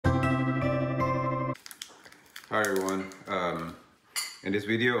Hi everyone. In this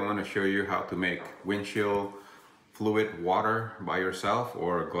video I want to show you how to make windshield fluid water by yourself,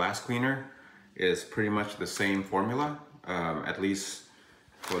 or glass cleaner. Is pretty much the same formula, at least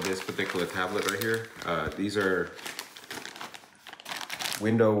for this particular tablet right here. These are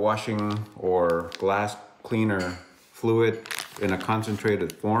window washing or glass cleaner fluid in a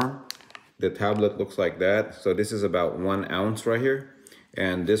concentrated form. The tablet looks like that. So this is about 1 ounce right here,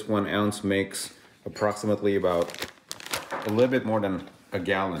 and this 1 ounce makes approximately about a little bit more than a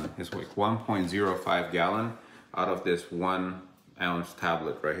gallon. It's like 1.05 gallon out of this 1 ounce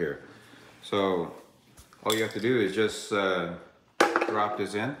tablet right here. So all you have to do is just drop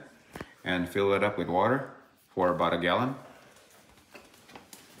this in and fill it up with water for about a gallon.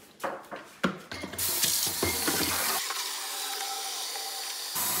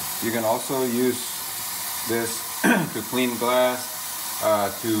 You can also use this to clean glass,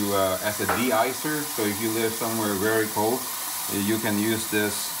 as a de-icer. So if you live somewhere very cold, you can use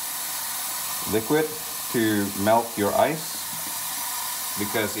this liquid to melt your ice,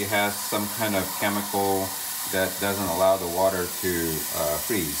 because it has some kind of chemical that doesn't allow the water to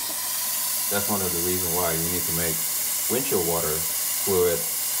freeze. That's one of the reasons why you need to make windshield water fluid,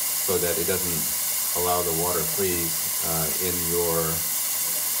 so that it doesn't allow the water freeze in your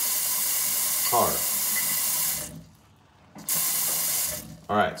car.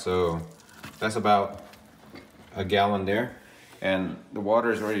 Alright, so that's about a gallon there, and the water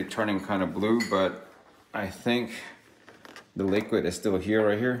is already turning kind of blue, but I think the liquid is still here,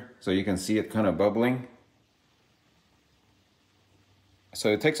 right here, so you can see it kind of bubbling. So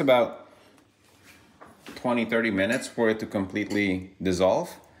it takes about 20-30 minutes for it to completely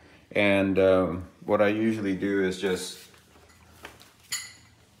dissolve, and what I usually do is just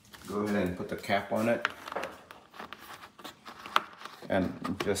go ahead and put the cap on it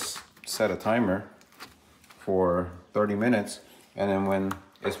and just set a timer for 30 minutes, and then when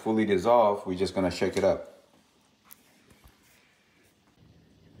it's fully dissolved, we're just gonna shake it up.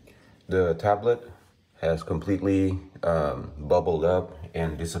 The tablet has completely bubbled up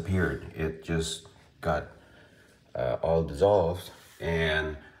and disappeared. It just got all dissolved,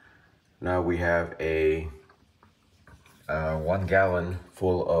 and now we have a 1 gallon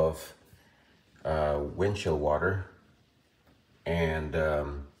full of windshield water, and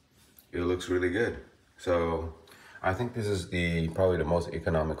it looks really good. So I think this is probably the most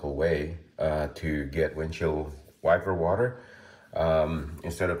economical way to get windshield wiper water.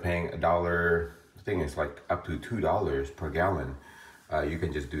 Instead of paying $1, I think it's like up to $2 per gallon, you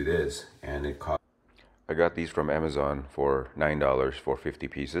can just do this, and it costs. I got these from Amazon for $9 for 50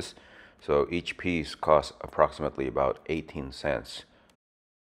 pieces. So each piece costs approximately about 18 cents.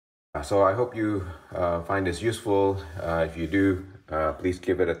 So I hope you find this useful. If you do, please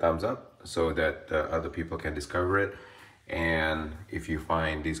give it a thumbs up so that other people can discover it. And if you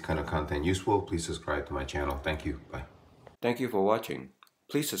find this kind of content useful, please subscribe to my channel. Thank you. Bye. Thank you for watching.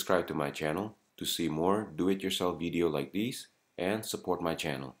 Please subscribe to my channel to see more do-it-yourself video like these and support my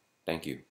channel. Thank you.